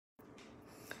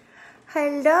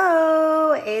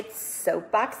Hello, it's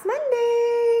Soapbox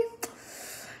Monday.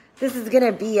 This is going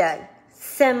to be a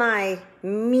semi-mini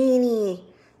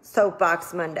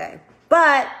Soapbox Monday,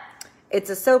 but it's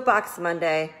a Soapbox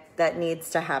Monday that needs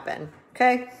to happen,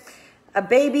 okay? A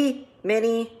baby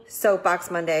mini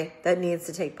Soapbox Monday that needs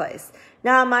to take place.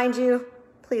 Now, mind you,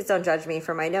 please don't judge me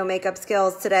for my no makeup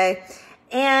skills today.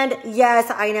 And yes,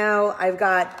 I know I've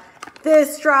got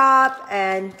this drop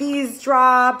and these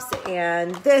drops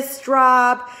and this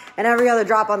drop and every other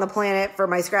drop on the planet for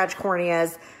my scratch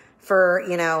corneas for,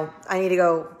 I need to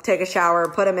go take a shower,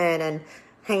 put them in and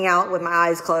hang out with my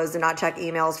eyes closed and not check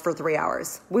emails for 3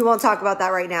 hours. We won't talk about that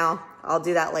right now. I'll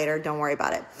do that later. Don't worry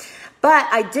about it. But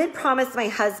I did promise my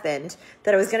husband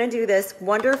that I was going to do this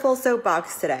wonderful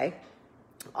soapbox today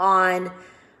on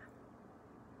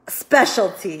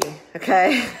specialty,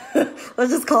 okay?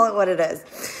 Let's just call it what it is.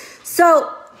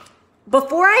 So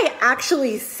before I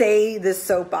actually say this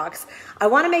soapbox, I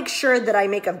want to make sure that I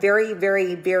make a very,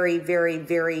 very, very, very,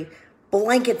 very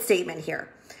blanket statement here.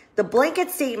 The blanket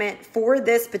statement for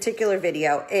this particular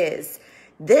video is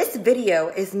this video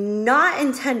is not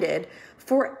intended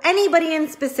for anybody in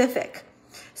specific.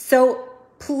 So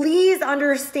please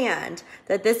understand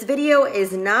that this video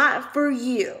is not for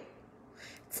you.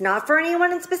 It's not for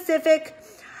anyone in specific.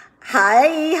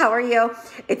 Hi, how are you?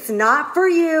 It's not for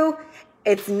you.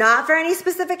 It's not for any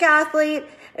specific athlete.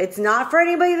 It's not for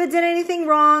anybody that did anything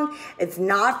wrong. It's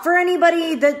not for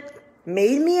anybody that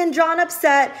made me and John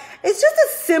upset. It's just a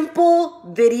simple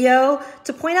video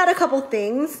to point out a couple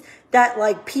things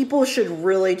that people should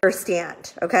really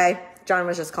understand, okay? John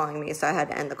was just calling me, so I had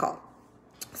to end the call.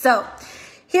 So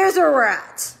here's where we're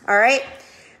at, all right?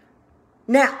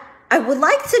 Now, I would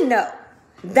like to know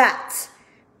that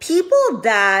people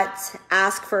that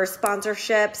ask for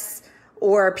sponsorships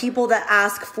or people that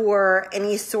ask for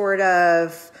any sort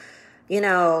of,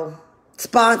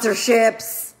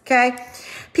 sponsorships, okay?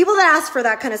 People that ask for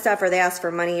that kind of stuff, or they ask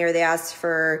for money, or they ask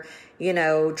for,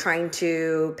 trying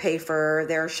to pay for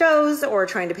their shows, or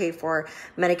trying to pay for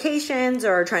medications,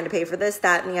 or trying to pay for this,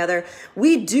 that, and the other.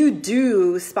 We do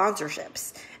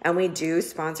sponsorships, and we do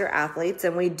sponsor athletes,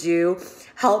 and we do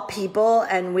help people,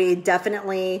 and we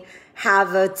definitely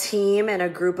have a team and a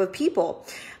group of people.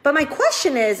 But my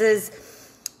question is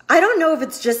I don't know if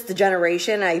it's just the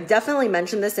generation. I definitely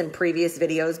mentioned this in previous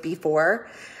videos before,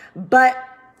 but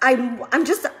I'm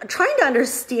just trying to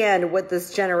understand what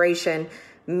this generation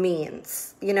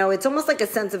means. It's almost like a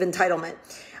sense of entitlement,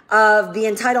 of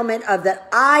that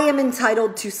I am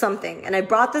entitled to something. And I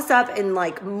brought this up in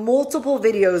multiple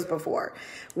videos before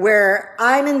where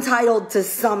I'm entitled to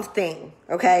something,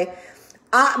 okay?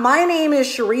 My name is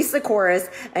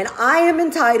Tsikourisare, and I am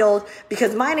entitled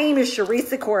because my name is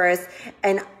Tsikourisare,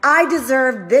 and I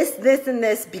deserve this, this, and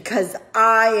this because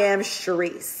I am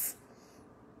Charisse.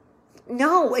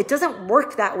 No, it doesn't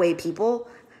work that way, people.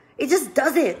 It just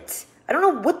doesn't. I don't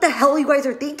know what the hell you guys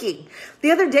are thinking.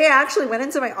 The other day, I actually went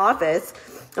into my office,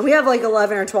 and we have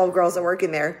 11 or 12 girls that work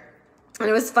in there. And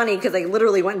it was funny because I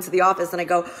literally went into the office, and I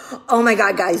go, oh my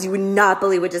God, guys, you would not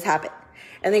believe what just happened.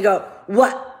 And they go,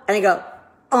 what? And I go,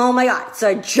 oh my God. So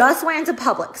I just went into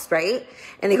Publix, right?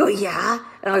 And they go, yeah.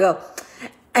 And I go,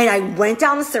 and I went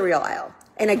down the cereal aisle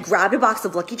and I grabbed a box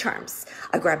of Lucky Charms.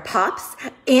 I grabbed Pops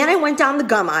and I went down the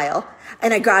gum aisle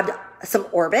and I grabbed some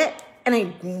Orbit and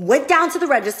I went down to the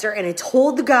register and I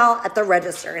told the gal at the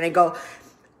register and I go,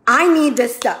 I need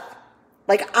this stuff.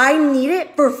 I need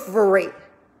it for free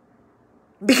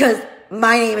because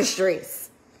my name is Charisse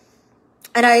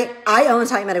and I own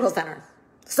Titan Medical Center.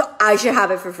 So I should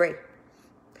have it for free.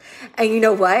 And you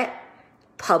know what?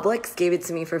 Publix gave it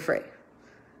to me for free.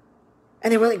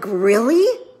 And they were like, really?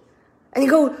 And you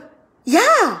go, yeah.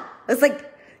 I was like,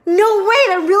 no way,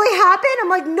 that really happened? I'm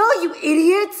like, no, you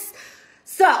idiots.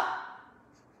 So,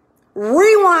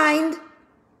 rewind.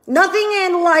 Nothing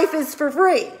in life is for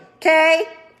free, okay?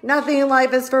 Nothing in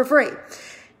life is for free.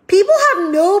 People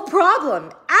have no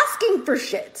problem asking for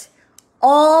shit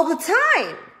all the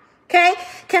time. Okay,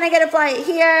 can I get a flight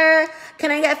here?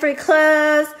 Can I get free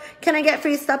clothes? Can I get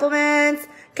free supplements?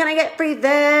 Can I get free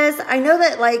this? I know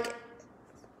that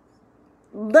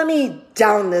let me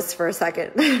down this for a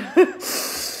second.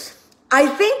 I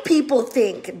think people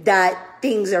think that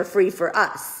things are free for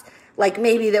us.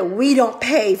 Maybe that we don't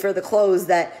pay for the clothes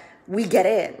that we get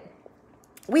in.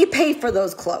 We pay for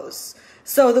those clothes.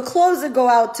 So the clothes that go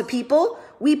out to people,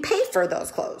 we pay for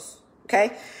those clothes,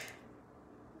 okay?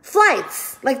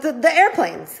 Flights, the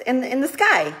airplanes in the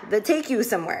sky that take you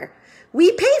somewhere.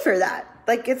 We pay for that.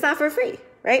 It's not for free,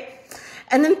 right?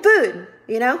 And then food,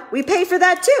 we pay for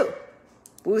that too.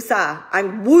 Woosah.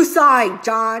 I'm woosahing,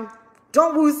 John.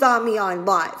 Don't woosah me on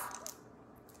live.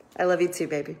 I love you too,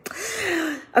 baby.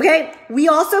 Okay, we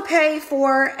also pay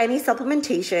for any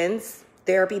supplementations,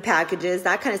 therapy packages,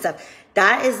 that kind of stuff.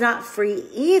 That is not free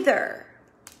either.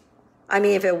 I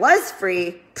mean, if it was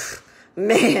free,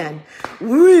 man,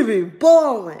 we'd be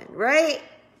balling, right?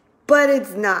 But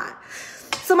it's not.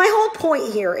 So my whole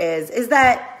point here is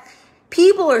that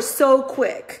people are so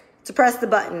quick to press the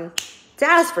button to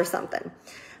ask for something,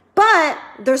 but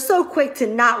they're so quick to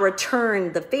not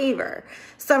return the favor.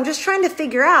 So I'm just trying to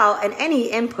figure out, and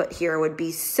any input here would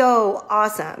be so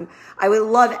awesome. I would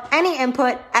love any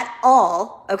input at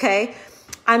all, okay?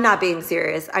 I'm not being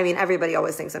serious. I mean, everybody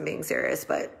always thinks I'm being serious,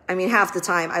 but I mean, half the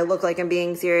time I look like I'm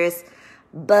being serious,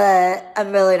 but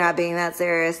I'm really not being that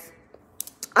serious.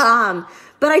 But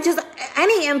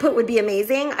any input would be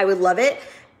amazing. I would love it.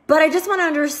 But I just want to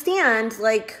understand,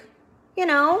 like, you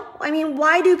know, I mean,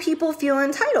 why do people feel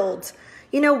entitled?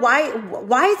 You know,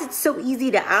 why is it so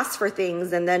easy to ask for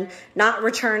things and then not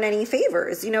return any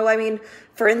favors? You know, I mean,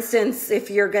 for instance, if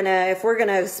we're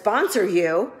gonna sponsor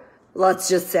you, let's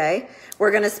just say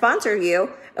we're gonna sponsor you,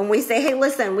 and we say, hey,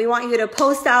 listen, we want you to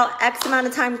post out X amount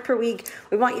of times per week.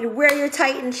 We want you to wear your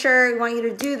Titan shirt. We want you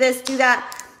to do this, do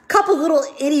that. Couple little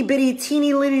itty bitty,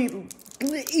 teeny litty,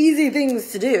 easy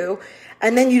things to do,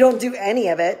 and then you don't do any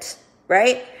of it,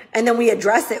 right? And then we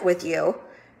address it with you,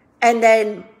 and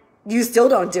then you still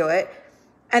don't do it,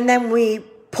 and then we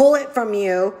pull it from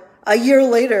you a year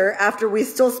later after we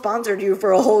still sponsored you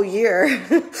for a whole year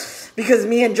because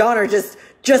me and John are just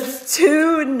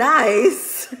too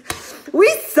nice. We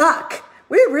suck.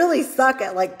 We really suck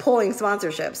at like pulling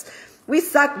sponsorships. We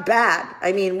suck bad.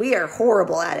 I mean, we are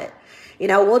horrible at it. You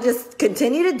know, we'll just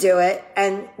continue to do it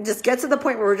and just get to the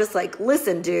point where we're just like,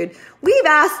 listen, dude, we've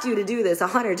asked you to do this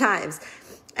 100 times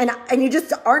and you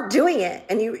just aren't doing it.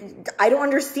 And I don't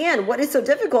understand what is so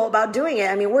difficult about doing it.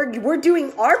 I mean, we're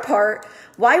doing our part.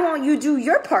 Why won't you do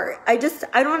your part? I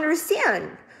don't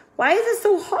understand. Why is it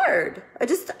so hard? I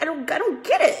don't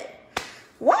get it.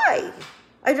 Why?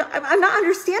 I'm not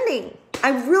understanding. I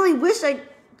really wish I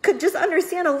could just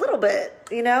understand a little bit,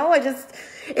 you know?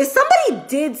 If somebody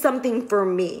did something for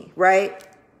me, right,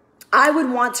 I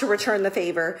would want to return the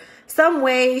favor some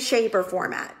way, shape, or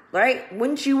format, right?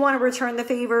 Wouldn't you want to return the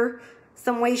favor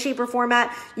some way, shape, or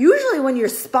format? Usually when you're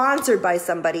sponsored by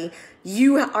somebody,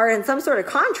 you are in some sort of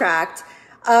contract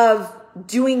of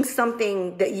doing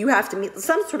something that you have to meet,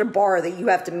 some sort of bar that you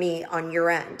have to meet on your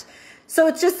end. So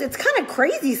it's kind of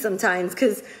crazy sometimes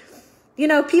because, you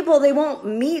know, people, they won't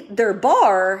meet their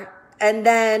bar and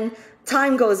then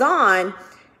time goes on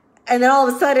and then all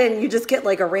of a sudden you just get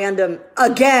like a random,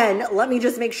 again, let me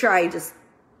just make sure I just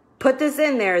put this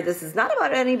in there. This is not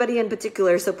about anybody in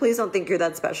particular, so please don't think you're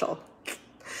that special.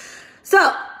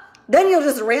 So then you'll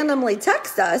just randomly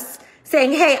text us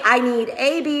saying, hey, I need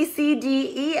A, B, C,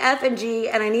 D, E, F, and G,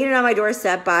 and I need it on my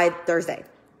doorstep by Thursday.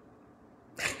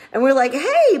 And we're like,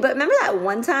 hey, but remember that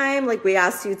one time, like we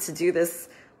asked you to do this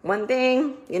one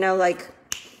thing, you know, like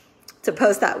to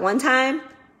post that one time,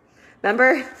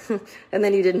 remember? And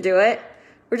then you didn't do it.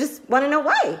 We just want to know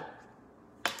why.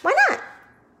 Why not?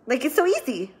 Like, it's so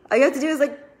easy. All you have to do is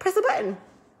like press a button.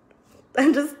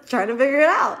 I'm just trying to figure it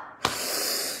out.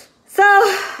 So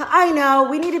I know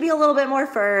we need to be a little bit more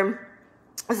firm.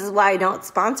 This is why I don't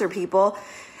sponsor people.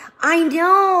 I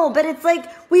know, but it's like,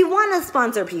 we want to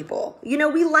sponsor people. You know,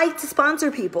 we like to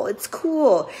sponsor people. It's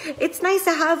cool. It's nice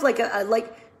to have like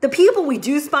the people we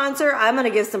do sponsor. I'm going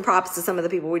to give some props to some of the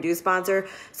people we do sponsor.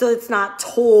 So it's not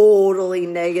totally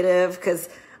negative because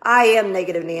I am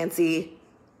negative Nancy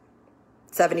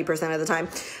 70% of the time.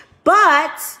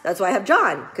 But that's why I have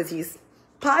John, because he's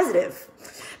positive.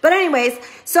 But anyways,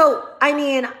 so, I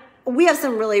mean, we have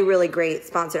some really, really great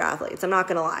sponsored athletes. I'm not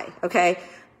going to lie, okay?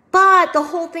 But the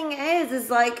whole thing is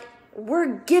like,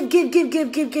 we're give.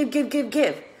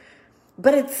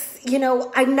 But it's, you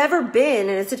know, I've never been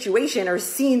in a situation or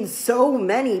seen so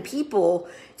many people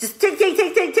just take.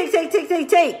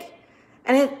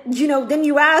 And it, you know, then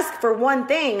you ask for one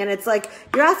thing and it's like,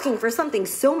 you're asking for something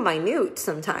so minute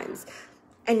sometimes.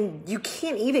 And you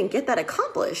can't even get that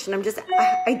accomplished. And I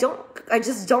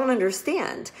just don't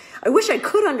understand. I wish I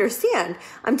could understand.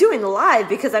 I'm doing the live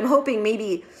because I'm hoping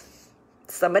maybe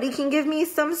somebody can give me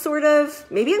some sort of,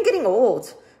 maybe I'm getting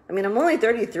old. I mean, I'm only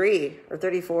 33 or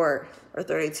 34 or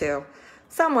 32.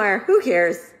 Somewhere, who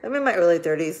cares? I'm in my early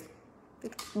 30s.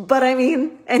 But I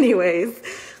mean, anyways.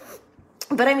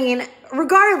 But I mean,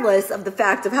 regardless of the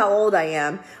fact of how old I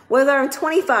am, whether I'm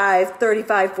 25,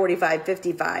 35, 45,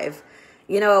 55,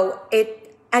 you know,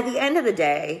 at the end of the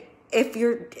day,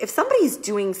 if somebody's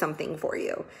doing something for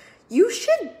you, you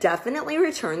should definitely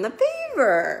return the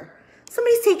favor.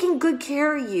 Somebody's taking good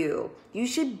care of you. You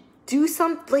should do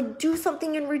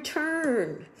something in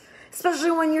return,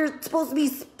 especially when you're supposed to be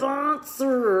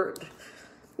sponsored.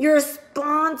 You're a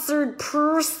sponsored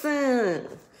person,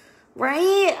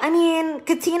 right? I mean,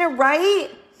 Katina, right?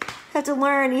 Have to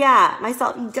learn,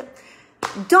 myself.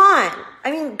 Dawn,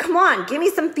 I mean, come on, give me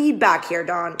some feedback here,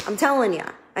 Dawn. I'm telling you.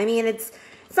 I mean, it's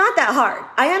not that hard.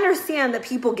 I understand that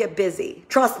people get busy.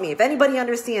 Trust me, if anybody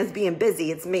understands being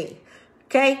busy, it's me,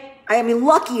 okay? I mean,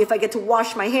 lucky if I get to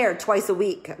wash my hair twice a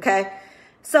week, okay?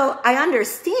 So I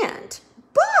understand,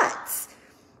 but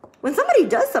when somebody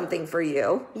does something for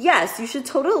you, yes, you should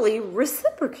totally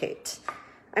reciprocate.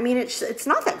 I mean, it's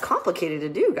not that complicated to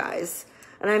do, guys.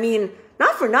 And I mean,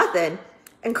 not for nothing,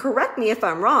 and correct me if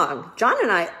I'm wrong, John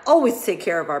and I always take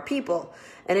care of our people.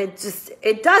 And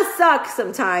it does suck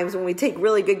sometimes when we take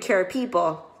really good care of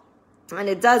people and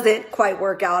it doesn't quite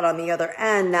work out on the other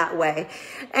end that way.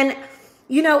 And,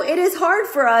 you know, it is hard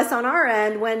for us on our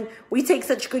end when we take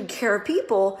such good care of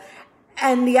people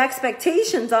and the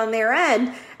expectations on their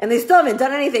end, and they still haven't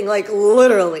done anything, like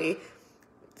literally.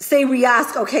 Say we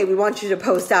ask, okay, we want you to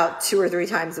post out 2 or 3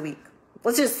 times a week.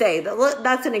 Let's just say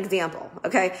that's an example,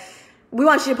 okay? We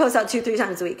want you to post out 2 or 3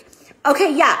 times a week.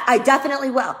 Okay, yeah, I definitely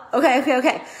will.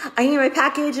 Okay. I need my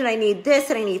package, and I need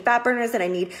this, and I need fat burners, and I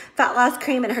need fat loss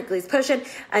cream, and Hercules Potion,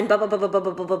 and blah, blah, blah, blah,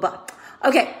 blah, blah, blah, blah.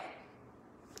 Okay.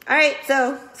 All right,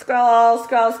 so scroll.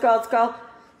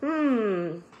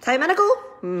 Thai Medical?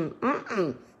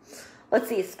 Let's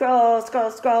see, scroll.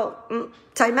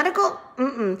 Thai Medical?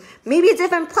 Maybe a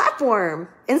different platform.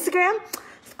 Instagram?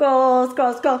 Scroll.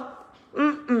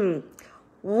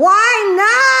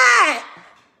 Why not?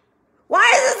 Why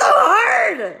is it so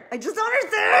hard? I just don't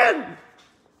understand.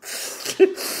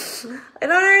 I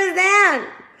don't understand.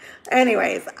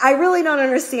 Anyways, I really don't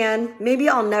understand. Maybe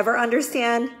I'll never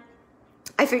understand.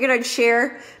 I figured I'd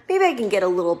share. Maybe I can get a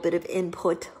little bit of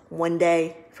input one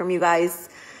day from you guys.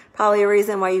 Probably a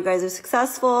reason why you guys are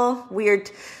successful. We're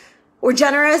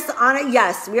generous on it.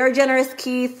 Yes, we are generous,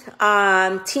 Keith.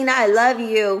 Tina, I love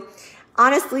you.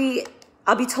 Honestly,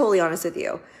 I'll be totally honest with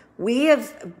you. We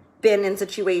have been in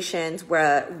situations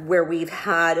where we've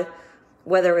had,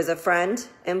 whether it was a friend,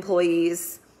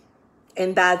 employees,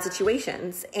 in bad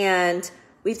situations, and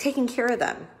we've taken care of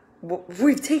them.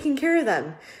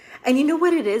 And you know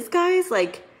what it is, guys?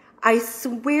 Like, I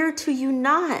swear to you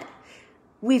not.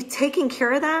 We've taken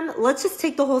care of them. Let's just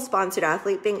take the whole sponsored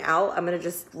athlete thing out. I'm going to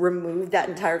just remove that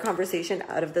entire conversation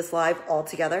out of this live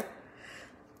altogether.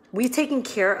 We've taken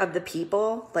care of the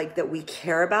people like that we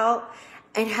care about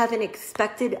and haven't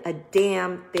expected a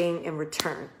damn thing in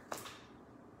return.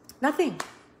 Nothing.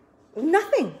 We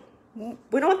don't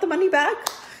want the money back.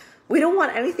 We don't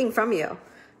want anything from you.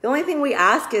 The only thing we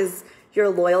ask is your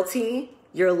loyalty,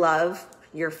 your love,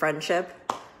 your friendship.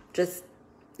 Just,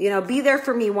 be there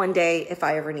for me one day if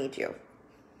I ever need you.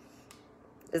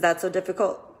 Is that so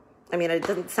difficult? I mean, it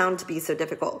doesn't sound to be so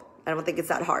difficult. I don't think it's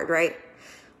that hard, right?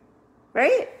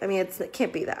 Right? I mean, it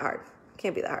can't be that hard.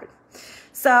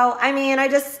 So, I mean, I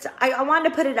wanted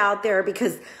to put it out there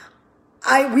because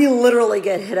we literally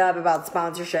get hit up about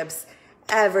sponsorships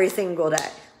every single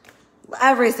day.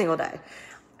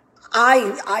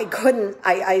 I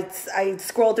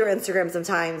scroll through Instagram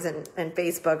sometimes and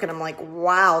Facebook, and I'm like,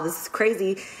 wow, this is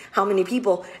crazy how many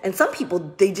people, and some people,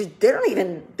 they don't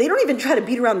even try to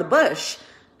beat around the bush.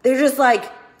 They're just like,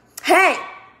 hey,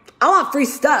 I want free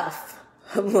stuff.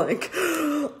 I'm like,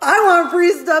 I want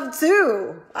free stuff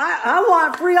too. I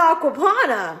want free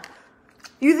Aquapana.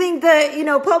 You think that,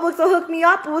 Publix will hook me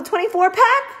up with a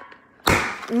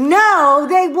 24-pack? No,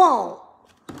 they won't.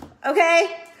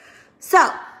 Okay?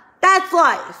 So, that's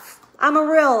life. I'm a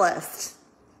realist.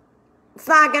 It's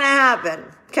not going to happen.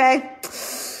 Okay?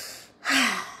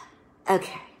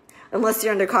 Okay. Unless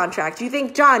you're under contract.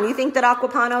 John, you think that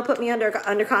Aquapana will put me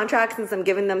under contract since I'm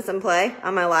giving them some play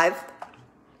on my live?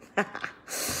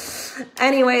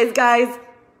 Anyways, guys,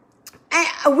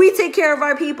 we take care of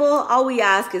our people. All we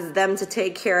ask is them to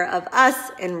take care of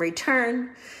us in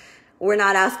return. We're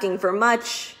not asking for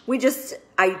much.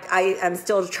 I am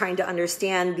still trying to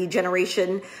understand the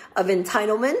generation of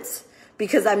entitlement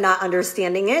because I'm not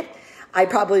understanding it. I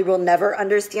probably will never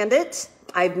understand it.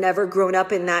 I've never grown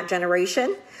up in that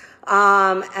generation.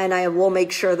 And I will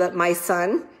make sure that my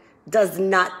son does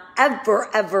not ever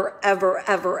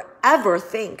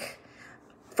think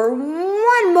for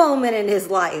one moment in his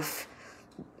life,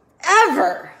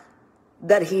 ever,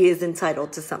 that he is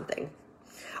entitled to something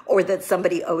or that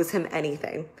somebody owes him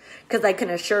anything. Because I can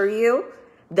assure you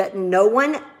that no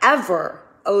one ever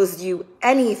owes you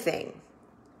anything,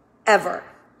 ever.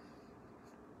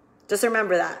 Just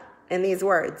remember that in these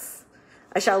words.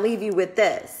 I shall leave you with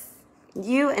this.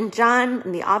 You and John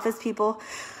and the office people,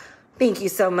 thank you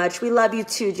so much. We love you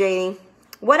too, Janie.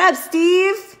 What up,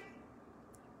 Steve?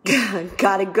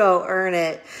 Gotta go earn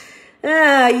it.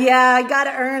 Yeah, I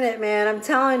gotta earn it, man. I'm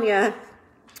telling you.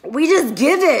 We just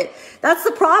give it. That's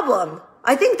the problem.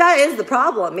 I think that is the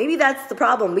problem. Maybe that's the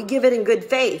problem. We give it in good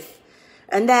faith.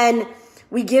 And then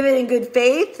we give it in good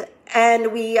faith, and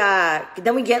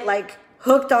then we get like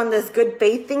hooked on this good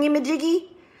faith thingy-majiggy,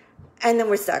 and then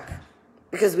we're stuck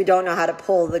because we don't know how to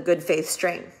pull the good faith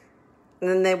string.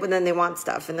 And then they want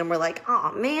stuff, and then we're like,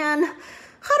 oh man,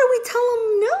 how do we tell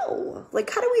them no? Like,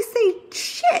 how do we say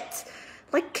shit?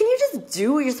 Like, can you just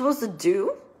do what you're supposed to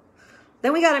do?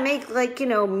 Then we got to make, like, you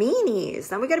know, meanies.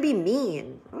 Now we got to be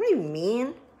mean. I want to be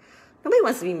mean. Nobody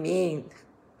wants to be mean.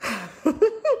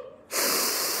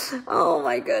 Oh,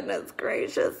 my goodness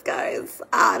gracious, guys.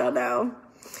 I don't know.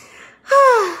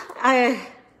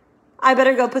 I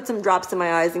better go put some drops in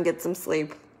my eyes and get some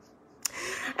sleep.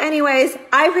 Anyways,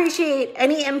 I appreciate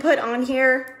any input on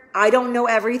here. I don't know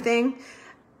everything,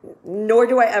 nor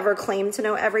do I ever claim to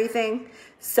know everything.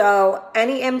 So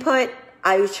any input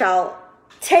I shall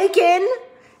take in.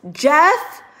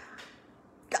 Jeff,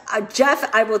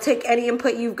 I will take any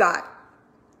input you've got.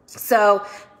 So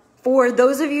for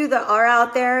those of you that are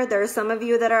out there, there are some of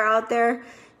you that are out there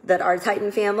that are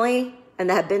Titan family and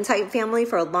that have been Titan family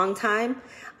for a long time.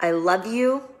 I love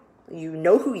you. You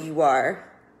know who you are.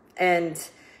 And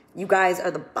you guys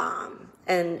are the bomb.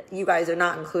 And you guys are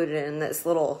not included in this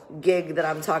little gig that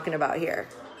I'm talking about here.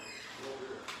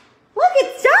 Look,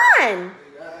 it's John.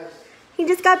 Hey guys. He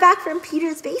just got back from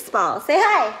Peter's baseball. Say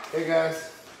hi. Hey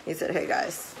guys. He said, hey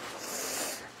guys.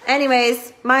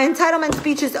 Anyways, my entitlement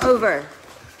speech is over.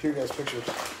 Peter got his pictures.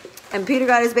 And Peter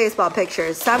got his baseball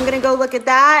pictures. So I'm going to go look at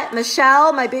that.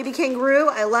 Michelle, my baby kangaroo,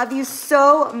 I love you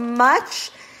so much.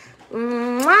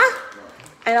 Mwah.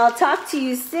 And I'll talk to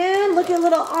you soon. Look at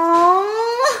little,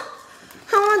 oh,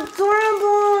 how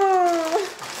adorable.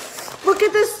 Look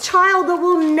at this child that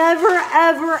will never,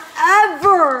 ever,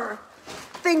 ever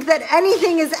think that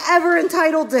anything is ever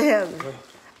entitled to him.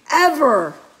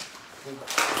 Ever.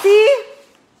 See?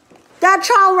 That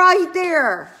child right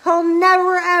there. He'll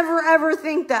never, ever, ever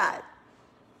think that.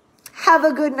 Have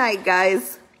a good night,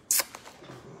 guys.